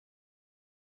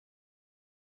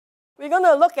we're going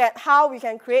to look at how we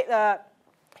can create an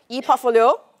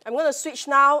e-portfolio. I'm going to switch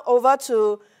now over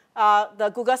to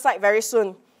the Google site very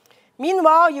soon.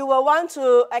 Meanwhile, you will want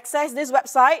to access this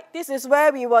website. This is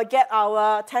where we will get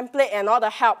our template and all the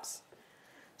helps.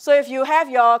 So if you have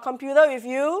your computer with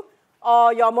you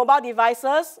or your mobile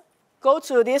devices, go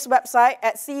to this website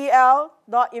at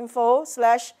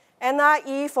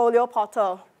cel.info/NIeFolio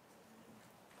portal.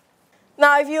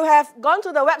 Now, if you have gone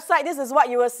to the website, this is what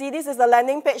you will see. This is the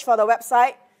landing page for the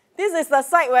website. This is the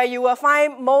site where you will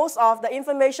find most of the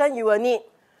information you will need.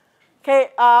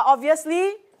 Okay,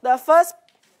 obviously, the first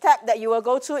tab that you will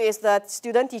go to is the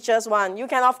student teachers one. You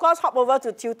can, of course, hop over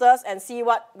to tutors and see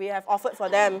what we have offered for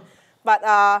them. But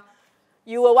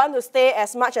you will want to stay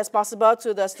as much as possible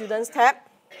to the students tab.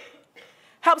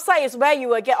 Help site is where you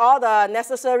will get all the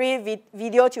necessary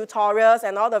video tutorials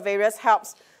and all the various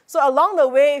helps. So along the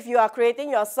way, if you are creating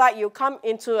your site, you come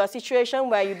into a situation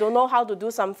where you don't know how to do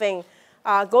something,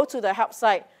 go to the help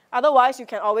site. Otherwise, you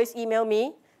can always email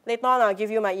me. Later on, I'll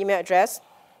give you my email address.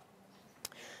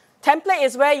 Template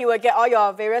is where you will get all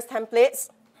your various templates.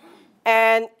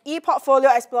 And e-portfolio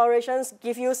explorations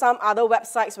give you some other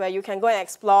websites where you can go and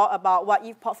explore about what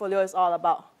e-portfolio is all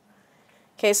about.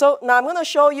 Okay, so now I'm going to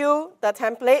show you the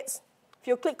templates. If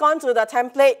you click onto the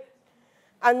template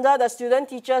under the student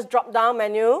teachers drop-down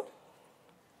menu,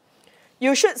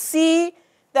 you should see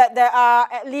that there are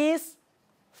at least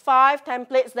 5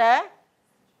 templates there.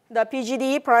 The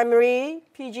PGDE primary,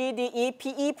 PGDE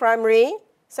PE primary,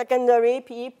 secondary,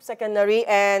 PE secondary,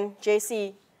 and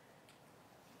JC.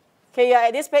 Okay, you're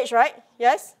at this page, right?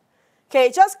 Yes?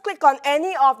 Okay, just click on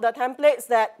any of the templates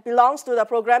that belongs to the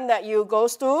program that you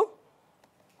goes to.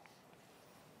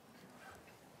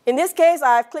 In this case,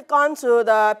 I've clicked on to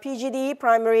the PGDE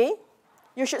primary.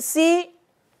 You should see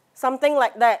something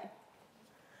like that.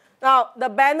 Now, the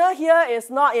banner here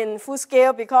is not in full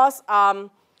scale because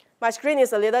my screen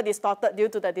is a little distorted due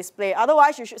to the display.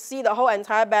 Otherwise, you should see the whole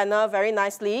entire banner very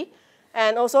nicely.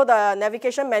 And also the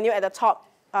navigation menu at the top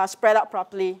spread out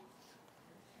properly.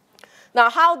 Now,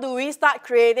 how do we start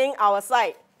creating our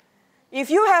site?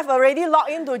 If you have already logged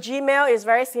into Gmail, it's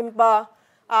very simple.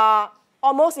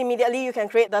 Almost immediately, you can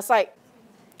create the site.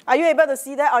 Are you able to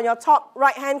see that on your top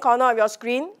right-hand corner of your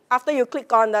screen after you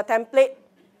click on the template?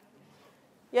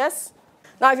 Yes?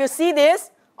 Now, if you see this,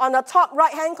 on the top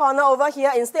right-hand corner over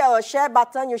here, instead of a share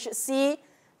button, you should see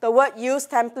the word Use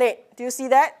Template. Do you see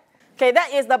that? Okay,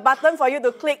 that is the button for you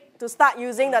to click to start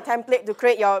using the template to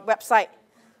create your website.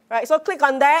 Right, so click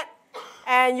on that,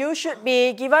 and you should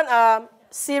be given a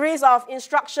series of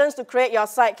instructions to create your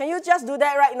site. Can you just do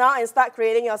that right now and start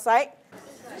creating your site?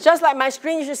 Just like my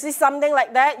screen, you should see something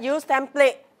like that, Use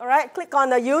Template. All right, click on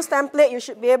the Use Template. You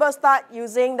should be able to start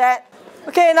using that.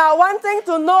 Okay, now one thing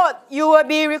to note, you will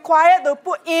be required to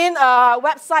put in a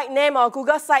website name or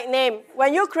Google site name.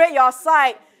 When you create your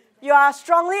site, you are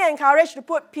strongly encouraged to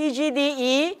put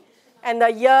PGDE and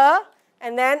the year,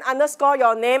 and then underscore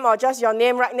your name or just your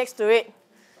name right next to it.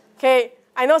 Okay,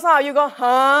 I know some of you go,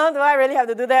 huh, do I really have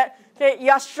to do that? Okay,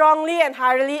 you are strongly and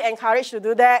highly encouraged to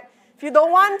do that. If you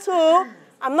don't want to,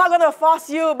 I'm not going to force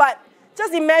you, but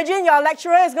just imagine your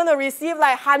lecturer is going to receive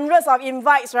like hundreds of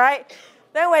invites, right?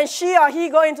 Then when she or he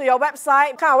go into your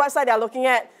website, what kind of website they are looking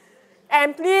at,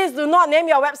 and please do not name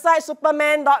your website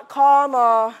superman.com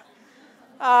or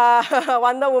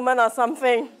Wonder Woman or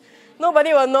something.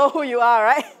 Nobody will know who you are,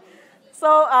 right?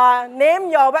 So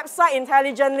name your website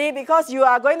intelligently because you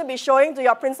are going to be showing to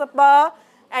your principal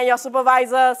and your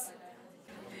supervisors.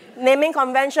 Naming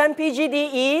convention,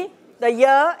 PGDE, the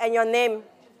year, and your name.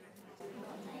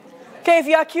 Okay, if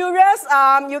you are curious,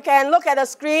 you can look at the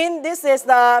screen. This is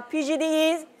the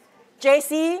PGDE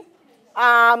JC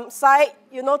site.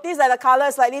 You notice that the color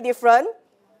is slightly different.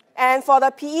 And for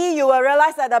the PE, you will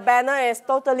realize that the banner is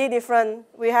totally different.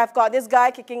 We have got this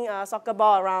guy kicking a soccer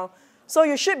ball around. So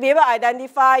you should be able to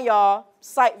identify your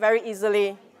site very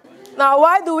easily. Now,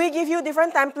 why do we give you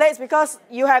different templates? Because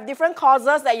you have different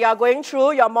courses that you are going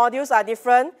through. Your modules are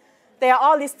different. They are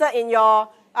all listed in your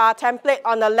template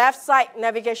on the left side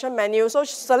navigation menu. So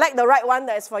select the right one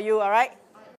that is for you, all right?